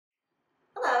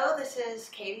this is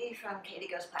Katie from Katie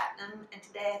Goes Platinum, and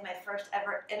today I have my first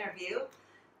ever interview,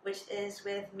 which is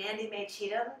with Mandy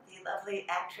Cheetham, the lovely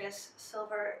actress,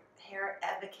 silver hair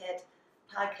advocate,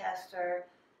 podcaster,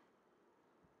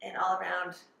 and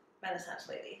all-around Renaissance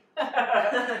lady.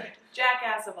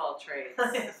 Jackass of all trades.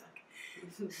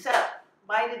 So,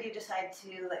 why did you decide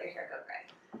to let your hair go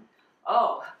gray?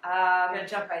 Oh, I'm going to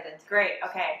jump right into it. Great,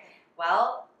 okay.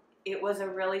 Well, it was a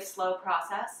really slow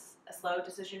process, a slow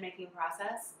decision-making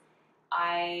process.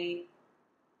 I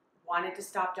wanted to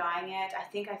stop dyeing it. I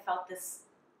think I felt this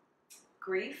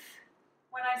grief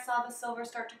when I saw the silver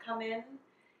start to come in.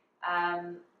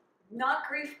 Not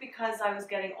grief because I was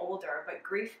getting older, but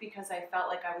grief because I felt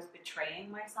like I was betraying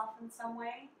myself in some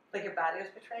way. Like your body was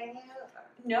betraying you? Or?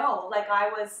 No, like I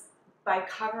was, by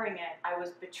covering it, I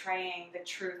was betraying the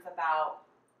truth about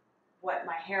what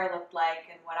my hair looked like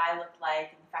and what I looked like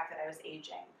and the fact that I was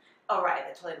aging. Oh, right.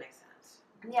 That totally makes sense.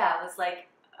 Yeah, it was like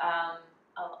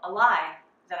a lie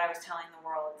that I was telling the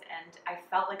world, and I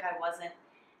felt like I wasn't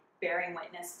bearing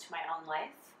witness to my own life.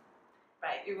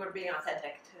 Right. You were being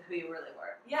authentic to who you really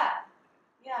were. Yeah,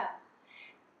 yeah.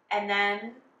 And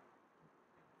then,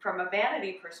 from a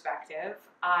vanity perspective,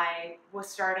 I was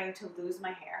starting to lose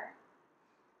my hair.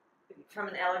 From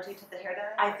an allergy to the hair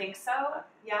dye? I think so,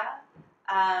 yeah.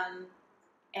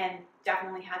 And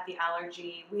definitely had the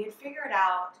allergy. We had figured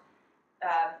out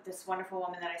this wonderful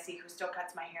woman that I see who still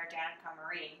cuts my hair, Danica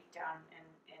Marie, down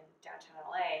in downtown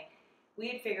LA. We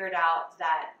had figured out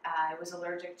that I was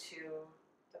allergic to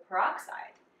the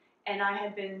peroxide. And I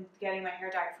had been getting my hair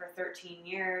dyed for 13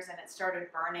 years, and it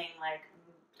started burning like,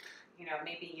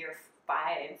 maybe year 5.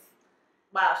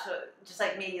 Wow, so just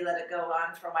like me, you let it go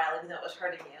on for a while even though it was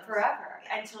hurting you. Forever.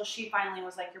 Until she finally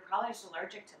was like, you're probably just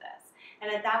allergic to this. And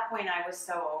at that point, I was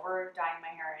so over dyeing my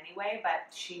hair anyway,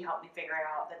 but she helped me figure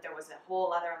out that there was a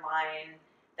whole other line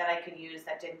that I could use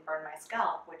that didn't burn my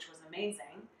scalp, which was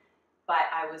amazing. But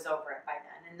I was over it by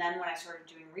then. And then when I started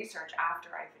doing research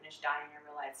after I finished dyeing, I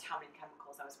realized how many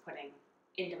chemicals I was putting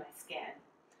into my skin.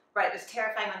 Right, it was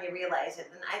terrifying when you realize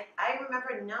it. And I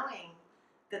remember knowing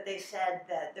that they said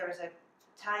that there was a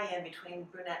tie-in between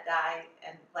brunette dye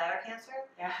and bladder cancer.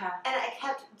 Yeah. And I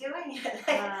kept doing it.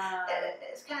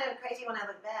 It's kind of crazy when I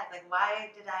look back. Like,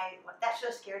 why did that show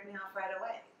scared me off right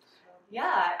away.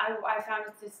 Yeah, I found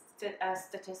a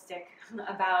statistic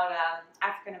about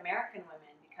African-American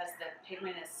women, because the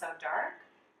pigment is so dark.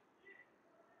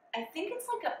 I think it's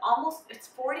like it's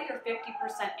 40 or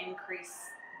 50% increase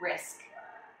risk.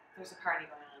 There's a party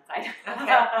going on inside.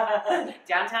 Okay.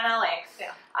 Downtown LA.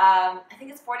 Yeah. I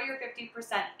think it's 40 or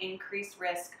 50% increased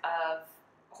risk of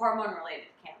hormone-related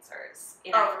cancers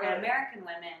in African-American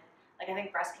women, like I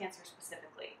think breast cancer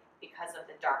specifically, because of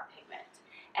the dark pigment.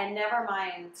 And never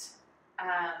mind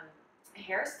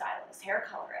hairstylists, hair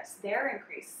colorists, their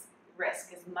increased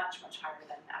risk is much, much higher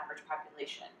than the average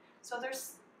population. So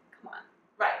come on.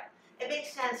 Right. It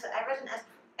makes sense. I read an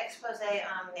expose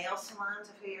on nail salons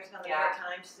a few years ago in the New York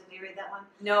Times. Did you read that one?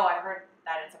 No, I've heard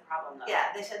that it's a problem though. Yeah,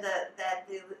 they said that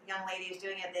the young ladies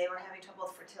doing it, they were having trouble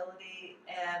with fertility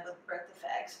and with birth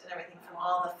defects and everything from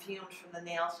all the fumes from the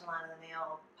nail salon and the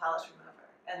nail polish remover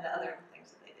and the other things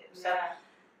that they do. So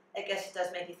I guess it does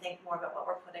make you think more about what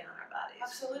we're putting on our bodies.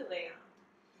 Absolutely.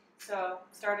 So,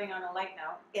 starting on a light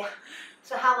note. Yeah.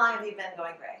 So how long have you been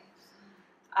going gray?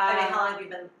 How long have you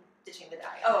been ditching the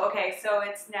dye? Oh, okay. So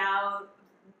it's now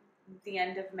the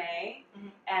end of May,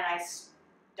 and I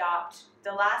stopped.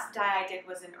 The last dye I did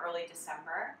was in early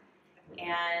December,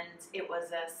 and it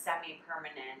was a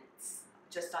semi-permanent,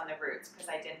 just on the roots, because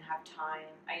I didn't have time.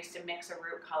 I used to mix a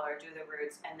root color, do the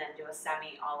roots, and then do a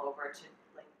semi all over to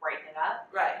like brighten it up.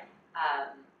 Right.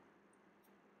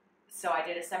 So I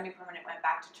did a semi-permanent, went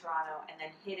back to Toronto, and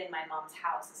then hid in my mom's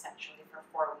house essentially for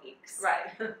 4 weeks. Right.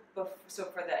 So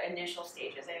for the initial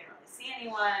stages, I didn't really see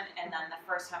anyone, and then the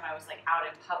first time I was like out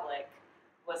in public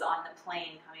was on the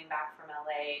plane coming back from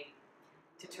LA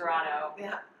to Toronto.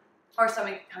 Yeah. Or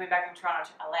coming back from Toronto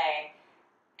to LA,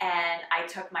 and I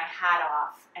took my hat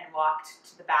off and walked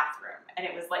to the bathroom, and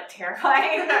it was like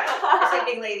terrifying. It's like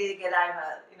being lady to get out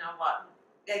of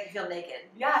like you feel naked.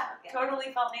 Yeah,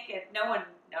 totally felt naked. No one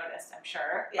noticed, I'm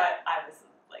sure, but I was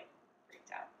like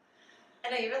freaked out. I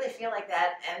know, you really feel like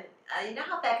that, and you know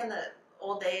how back in the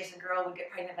old days a girl would get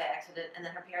pregnant by accident and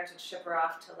then her parents would ship her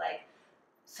off to like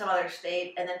some other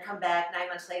state and then come back 9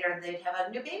 months later and they'd have a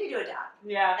new baby to adopt.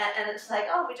 Yeah. And it's like,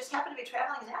 oh, we just happened to be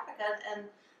traveling in Africa and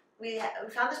we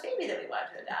found this baby that we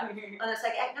wanted to adopt. And it's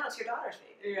like, no, it's your daughter's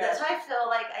baby. Yeah. That's why I feel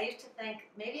like I used to think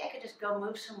maybe I could just go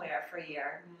move somewhere for a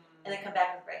year and then come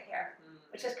back with gray hair,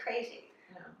 which is crazy.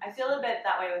 You know? I feel a bit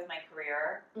that way with my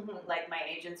career. Mm-hmm. Like my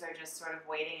agents are just sort of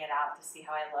waiting it out to see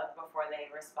how I look before they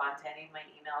respond to any of my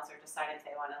emails or decide if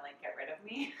they want to like get rid of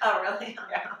me. Oh, really?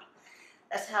 Yeah.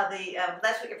 That's how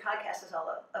that's what your podcast is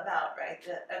all about, right?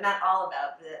 Not all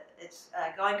about. It's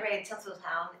Going Gray in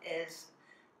Tinseltown is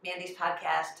Mandy's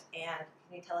podcast, and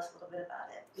can you tell us a little bit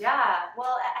about it? Yeah.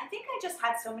 Well, I think I just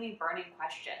had so many burning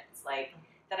questions, like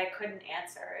that I couldn't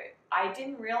answer. I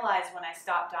didn't realize when I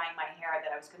stopped dyeing my hair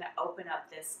that I was going to open up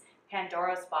this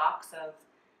Pandora's box of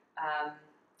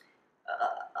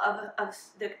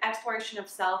the exploration of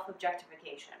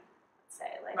self-objectification. Let's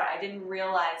say, like right. I didn't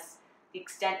realize the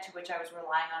extent to which I was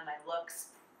relying on my looks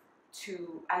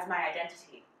as my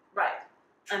identity. Right.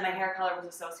 And my hair color was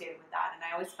associated with that. And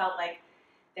I always felt like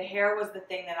the hair was the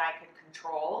thing that I could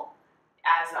control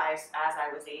as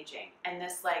I was aging. And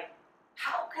this, like,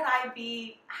 how could I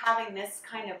be having this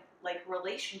kind of like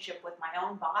relationship with my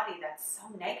own body that's so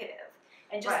negative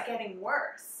and just right. getting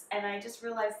worse? And I just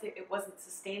realized that it wasn't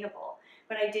sustainable.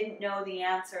 But I didn't know the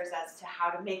answers as to how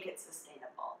to make it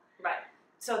sustainable. Right.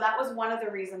 So that was one of the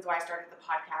reasons why I started the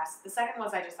podcast. The second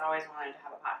was I just always wanted to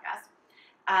have a podcast.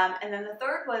 And then the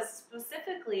third was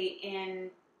specifically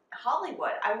in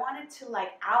Hollywood. I wanted to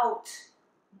like out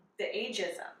the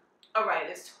ageism. Oh, right.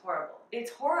 It's horrible.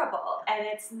 It's horrible. And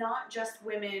it's not just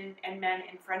women and men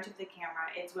in front of the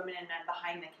camera. It's women and men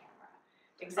behind the camera.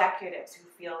 Executives who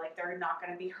feel like they're not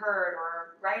going to be heard,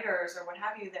 or writers or what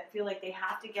have you that feel like they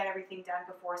have to get everything done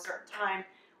before a certain time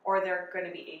or they're going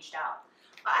to be aged out.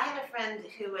 I had a friend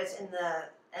who was in the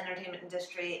entertainment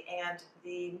industry, and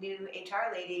the new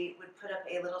HR lady would put up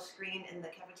a little screen in the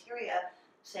cafeteria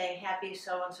saying happy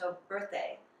so-and-so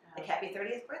birthday, like happy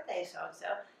 30th birthday so-and-so.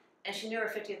 And she knew her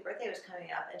 50th birthday was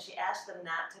coming up, and she asked them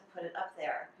not to put it up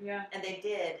there. Yeah. And they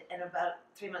did, and about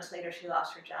 3 months later she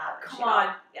lost her job. Come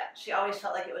on. She always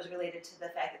felt like it was related to the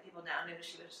fact that people now knew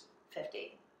she was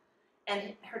 50.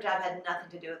 And her job had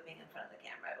nothing to do with being in front of the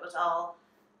camera. It was all,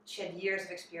 she had years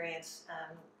of experience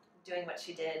doing what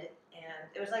she did, and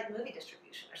it was like movie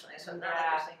distribution or something, so not like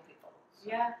you're seeing people. So,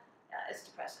 yeah, it's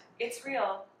depressing. It's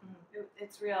real. Mm-hmm.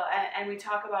 It's real. And we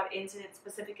talk about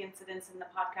specific incidents in the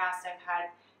podcast. I've had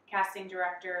casting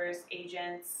directors,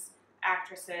 agents,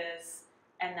 actresses,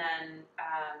 and then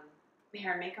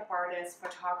hair and makeup artists,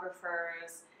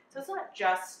 photographers. So it's not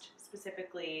just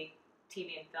specifically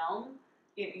TV and film.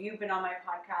 You've been on my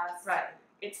podcast. Right.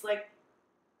 It's like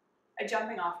a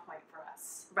jumping off point for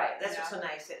us. Right. That's what's so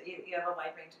nice. You have a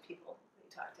wide range of people that you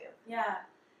talk to. Yeah.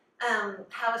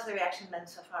 How has the reaction been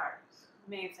so far?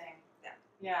 Amazing. Yeah.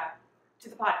 Yeah. To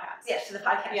the podcast. Yes, to the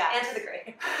podcast. Yeah. And to the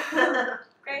gray.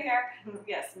 Gray hair.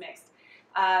 Yes, mixed.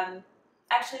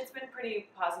 Actually, it's been pretty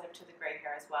positive to the gray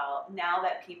hair as well. Now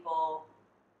that people,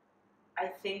 I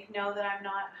think, know that I'm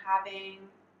not having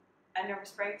a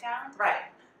nervous breakdown. Right.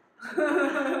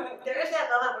 There is that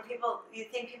moment where you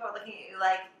think people are looking at you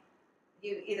like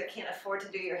you either can't afford to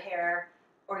do your hair,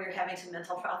 or you're having some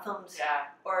mental problems. Yeah.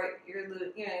 Or you're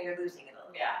losing it a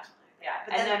little. Yeah. Yeah.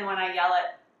 But and then when I yell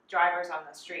at drivers on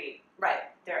the street, right,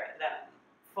 they're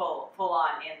full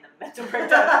on in the mental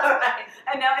breakdown. Right.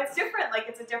 And now it's different. Like,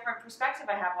 it's a different perspective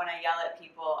I have when I yell at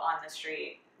people on the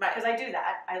street. Right. Because I do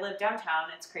that. I live downtown.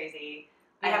 It's crazy.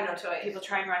 I have no choice. People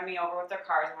try and run me over with their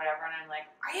cars or whatever, and I'm like,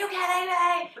 "Are you kidding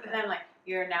me?" And I'm like,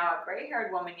 "You're now a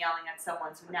gray-haired woman yelling at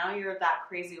someone, so now you're that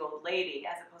crazy old lady,"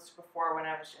 as opposed to before when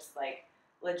I was just like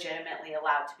legitimately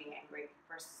allowed to be angry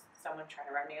for someone trying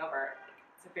to run me over. Like,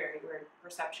 it's a very weird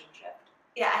perception shift.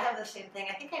 Yeah, I have the same thing.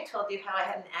 I think I told you how I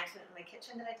had an accident in my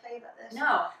kitchen. Did I tell you about this?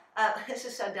 No. This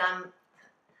is so dumb.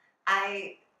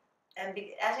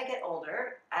 As I get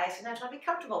older, I sometimes want to be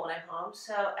comfortable when I'm home,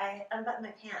 so I unbutton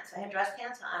my pants. I had dress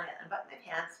pants on, I unbuttoned my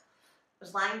pants,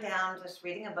 was lying down just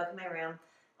reading a book in my room,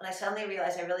 when I suddenly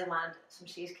realized I really wanted some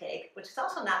cheesecake, which is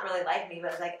also not really like me, but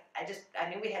I was like, I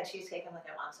knew we had cheesecake, I'm like,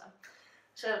 I want some.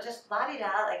 So just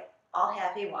la-di-da, like all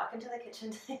happy, walk into the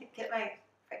kitchen to get my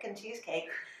frickin' cheesecake,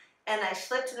 and I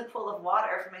slipped in a pool of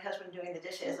water from my husband doing the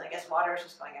dishes, and I guess water is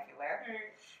just going everywhere.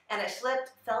 And I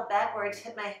slipped, fell backwards,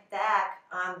 hit my back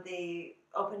on the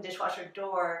open dishwasher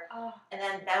door, and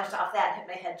then bounced off that and hit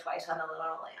my head twice on the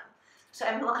linoleum. So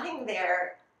I'm lying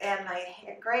there, and my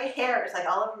gray hair is like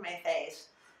all over my face,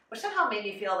 which somehow made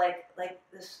me feel like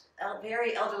this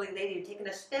very elderly lady who'd taken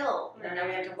a spill. And now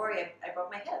we had to worry, I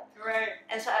broke my head. Right.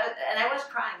 And so I was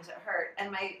crying because it hurt.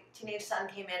 And my teenage son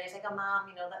came in, he's like, "Oh, Mom,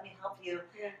 let me help you."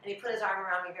 Yeah. And he put his arm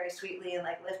around me very sweetly and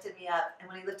like lifted me up. And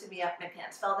when he lifted me up, my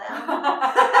pants fell down.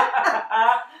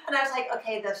 And I was like,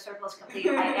 okay, the circle's complete.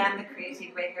 I am the crazy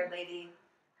gray-haired lady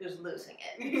who's losing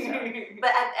it. So,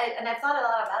 but I've thought a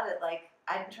lot about it, like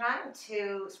I'm trying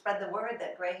to spread the word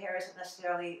that gray hair isn't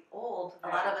necessarily old. A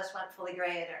Yeah. lot of us went fully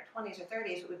gray in our 20s or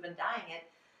 30s, but we've been dyeing it.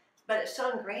 But it's so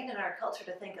ingrained in our culture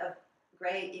to think of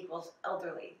gray equals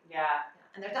elderly. Yeah.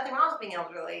 And there's nothing wrong with being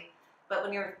elderly, but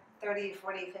when you're 30,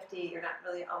 40, 50, you're not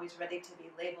really always ready to be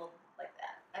labeled like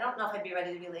that. I don't know if I'd be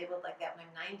ready to be labeled like that when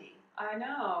I'm 90. I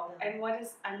know. Yeah. And what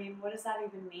does that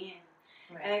even mean?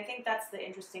 Right. And I think that's the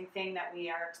interesting thing that we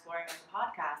are exploring in the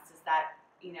podcast is that,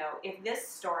 if this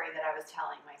story that I was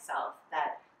telling myself,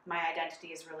 that my identity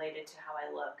is related to how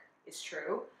I look, is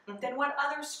true, then what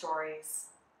other stories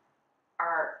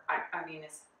are,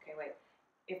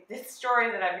 if this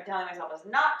story that I've been telling myself is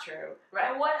not true,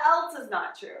 then what else is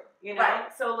not true?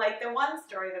 Right. So like the one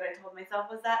story that I told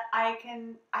myself was that I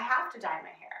have to dye my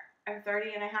hair. I'm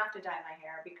 30 and I have to dye my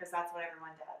hair because that's what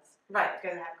everyone does. Right.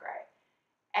 Because I have gray.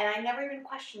 And I never even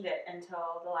questioned it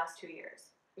until the last 2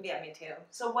 years. Yeah, me too.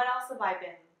 So what else have I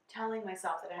been telling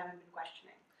myself that I haven't been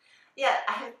questioning? Yeah,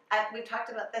 we've talked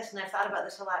about this, and I've thought about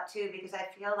this a lot too, because I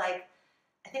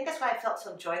think that's why I felt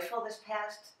so joyful this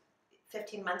past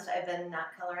 15 months I've been not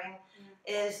coloring,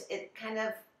 is it kind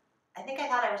of, I think I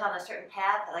thought I was on a certain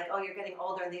path, like, oh, you're getting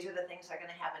older, and these are the things that are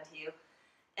going to happen to you.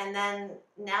 And then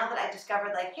now that I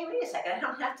discovered, like, hey, wait a second, I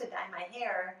don't have to dye my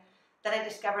hair, that I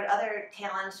discovered other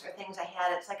talents or things I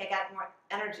had, it's like I got more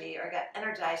energy or got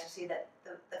energized to see that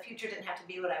the future didn't have to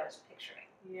be what I was picturing.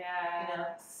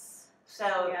 Yes.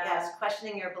 So, yes,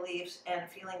 questioning your beliefs and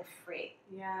feeling free.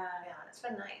 Yeah. Yeah, it's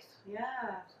been nice.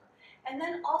 Yeah. And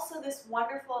then also this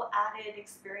wonderful added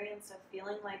experience of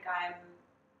feeling like I'm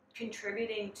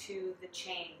contributing to the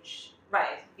change.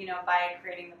 Right. By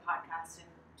creating the podcast and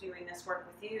doing this work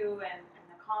with you and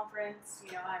the conference,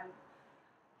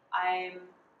 I'm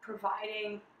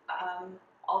providing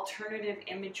alternative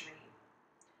imagery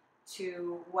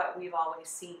to what we've always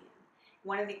seen.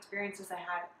 One of the experiences I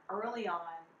had early on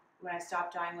when I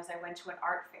stopped dyeing was I went to an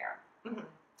art fair. And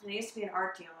I used to be an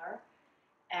art dealer,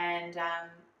 and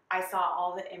I saw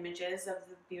all the images of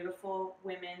the beautiful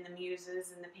women, the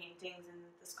muses, and the paintings, and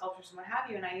the sculptures, and what have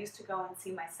you, and I used to go and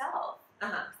see myself.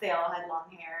 They all had long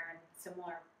hair and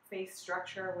similar face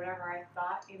structure, or whatever I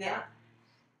thought, Yeah.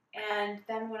 And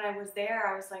then when I was there,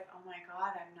 I was like, oh my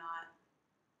God,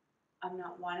 I'm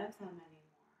not one of them anymore.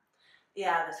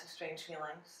 Yeah, that's a strange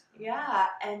feelings. Yeah,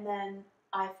 and then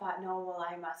I thought, no, well,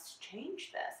 I must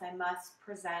change this. I must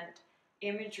present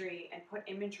imagery and put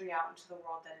imagery out into the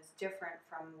world that is different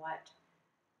from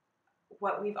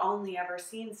what we've only ever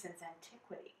seen since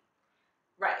antiquity.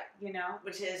 Right.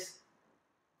 Which is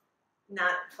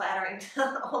not flattering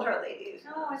to older ladies.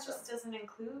 No, it just doesn't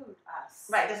include us.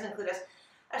 Right, it doesn't include us.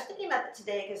 I was thinking about that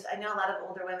today because I know a lot of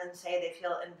older women say they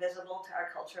feel invisible to our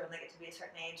culture when they get to be a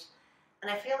certain age. And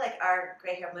I feel like our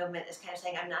gray hair movement is kind of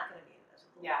saying, I'm not going to be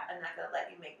invisible. Yeah. I'm not going to let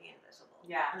you make me invisible.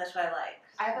 Yeah. And that's what I like.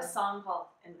 I have a song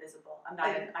called Invisible. I'm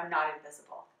not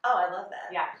invisible. Oh, I love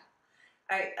that. Yeah.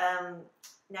 All right.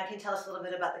 Now can you tell us a little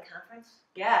bit about the conference?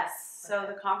 Yes. So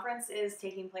the conference is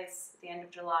taking place at the end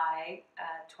of July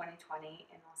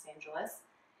 2020 in Los Angeles.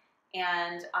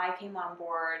 And I came on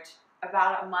board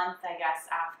about a month, I guess,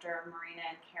 after Marina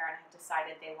and Karen had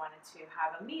decided they wanted to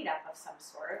have a meetup of some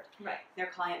sort. Right.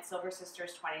 They're calling it Silver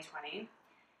Sisters 2020.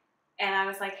 And I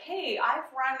was like, hey, I've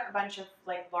run a bunch of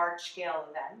large-scale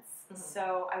events,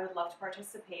 so I would love to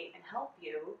participate and help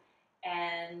you.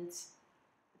 And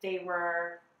they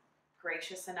were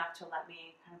gracious enough to let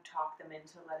me kind of talk them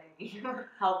into letting me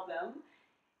help them.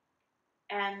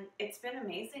 And it's been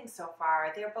amazing so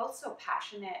far. They're both so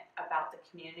passionate about the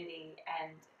community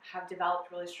and have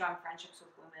developed really strong friendships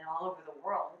with women all over the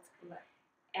world. Right.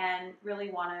 And really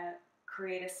want to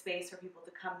create a space for people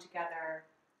to come together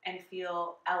and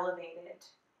feel elevated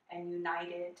and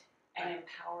united and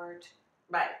empowered.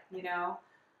 Right.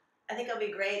 I think it'll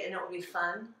be great and it will be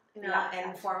fun,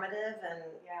 and informative. And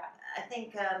I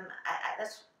think hold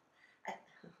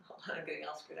on, I'm getting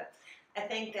all screwed up. I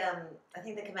think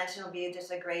the convention will be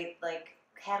just a great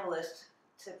catalyst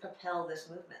to propel this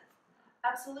movement.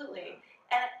 Absolutely.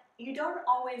 And you don't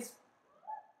always.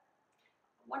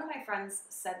 One of my friends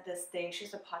said this thing. She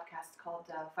has a podcast called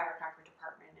Firecracker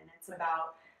Department, and it's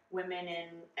about women in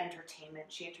entertainment.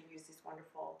 She interviews these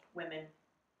wonderful women.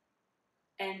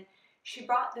 And she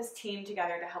brought this team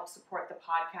together to help support the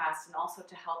podcast and also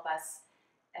to help us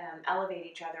elevate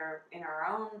each other in our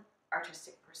own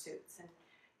artistic pursuits. And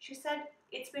she said,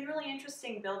 it's been really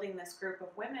interesting building this group of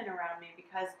women around me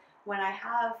because when I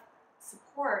have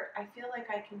support, I feel like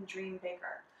I can dream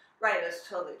bigger. Right, that's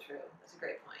totally true. That's a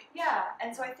great point. Yeah,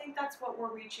 and so I think that's what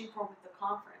we're reaching for with the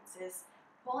conference is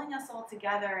pulling us all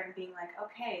together and being like,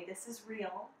 okay, this is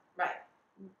real. Right.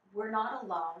 We're not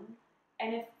alone.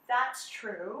 And if that's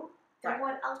true, then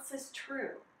what else is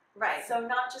true? Right. So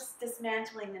not just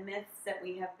dismantling the myths that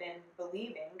we have been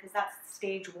believing, because that's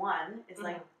stage one, is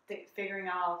like figuring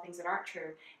out all the things that aren't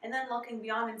true, and then looking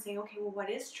beyond and saying, okay, well, what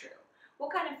is true?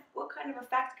 What kind of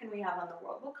effect can we have on the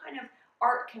world? What kind of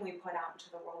art can we put out into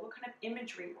the world? What kind of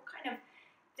imagery? What kind of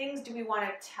things do we want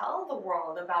to tell the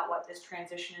world about what this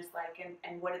transition is like,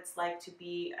 and what it's like to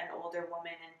be an older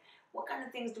woman, and what kind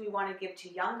of things do we want to give to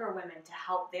younger women to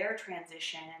help their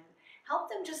transition and help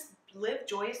them just live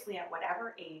joyously at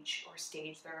whatever age or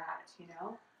stage they're at, you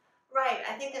know? Right.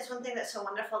 I think that's one thing that's so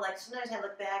wonderful. Like, sometimes I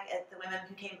look back at the women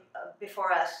who came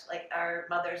before us, like our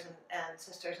mothers and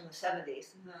sisters in the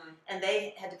 70s, and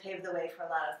they had to pave the way for a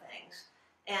lot of things.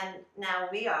 And now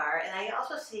we are, and I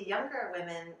also see younger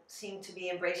women seem to be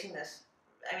embracing this.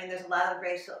 I mean, there's a lot of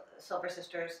Gray Silver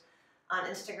Sisters on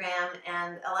Instagram,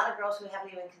 and a lot of girls who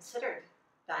haven't even considered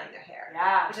dyeing their hair.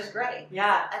 Yeah. Which is great.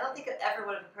 Yeah. I don't think it ever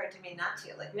would have occurred to me not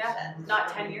to, like you said. Not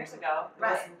 10 years ago. It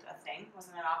Right. wasn't a thing. It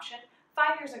wasn't an option.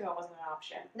 5 years ago, it wasn't an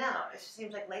option. No, it just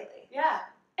seems like lately. Yeah.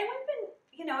 And we've been,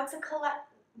 you know, it's a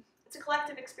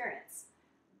collective experience.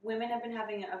 Women have been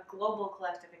having a global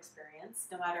collective experience,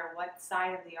 no matter what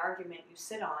side of the argument you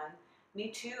sit on. Me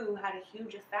Too had a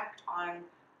huge effect on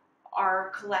our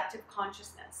collective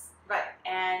consciousness. Right.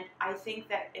 And I think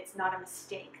that it's not a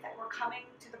mistake that we're coming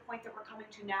to the point that we're coming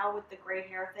to now with the gray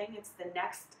hair thing. It's the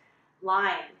next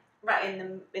line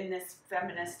in this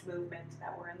feminist movement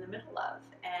that we're in the middle of.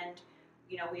 And,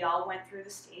 you know, we all went through the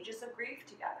stages of grief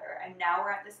together. And now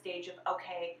we're at the stage of,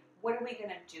 okay, what are we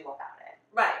going to do about it?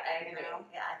 Right, I agree. You know?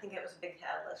 Yeah, I think it was a big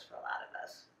catalyst for a lot of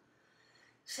us.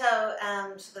 So,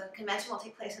 so the convention will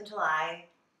take place in July.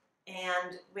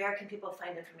 And where can people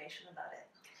find information about it?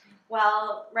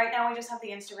 Well, right now we just have the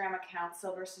Instagram account,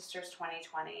 Silver Sisters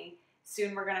 2020.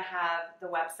 Soon we're going to have the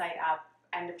website up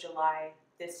end of July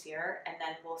this year, and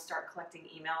then we'll start collecting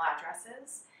email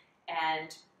addresses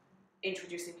and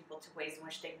introducing people to ways in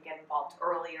which they can get involved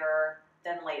earlier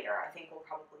than later. I think we'll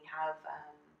probably have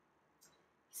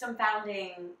some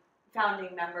founding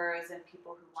members and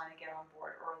people who want to get on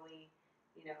board early.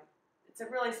 You know, it's a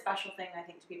really special thing, I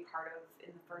think, to be part of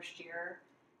in the first year.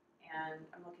 And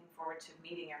I'm looking forward to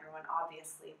meeting everyone,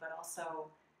 obviously, but also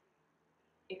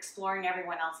exploring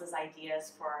everyone else's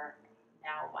ideas for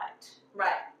now what.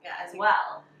 Right, yeah. As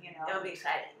well, you know. It'll be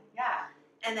exciting. Yeah.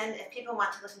 And then if people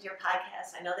want to listen to your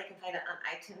podcast, I know they can find it on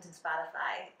iTunes and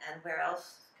Spotify. And where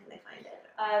else can they find it?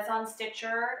 It's on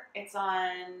Stitcher, it's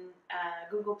on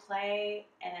Google Play,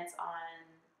 and it's on...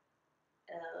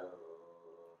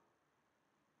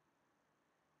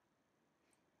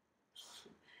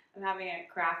 I'm having a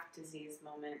craft disease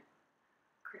moment.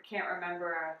 Can't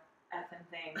remember a effing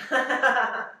thing.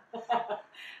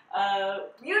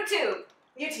 YouTube.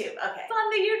 YouTube, okay. It's on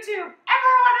the YouTube.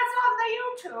 Everyone is on the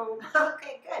YouTube.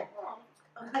 Okay, good.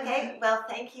 Okay, well,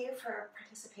 thank you for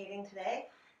participating today.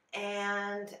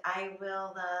 And I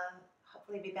will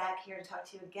hopefully be back here to talk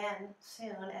to you again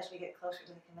soon as we get closer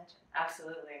to the convention.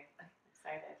 Absolutely. I'm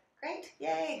excited. Great.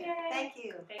 Yay. Yay. Thank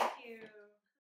you. Thank you.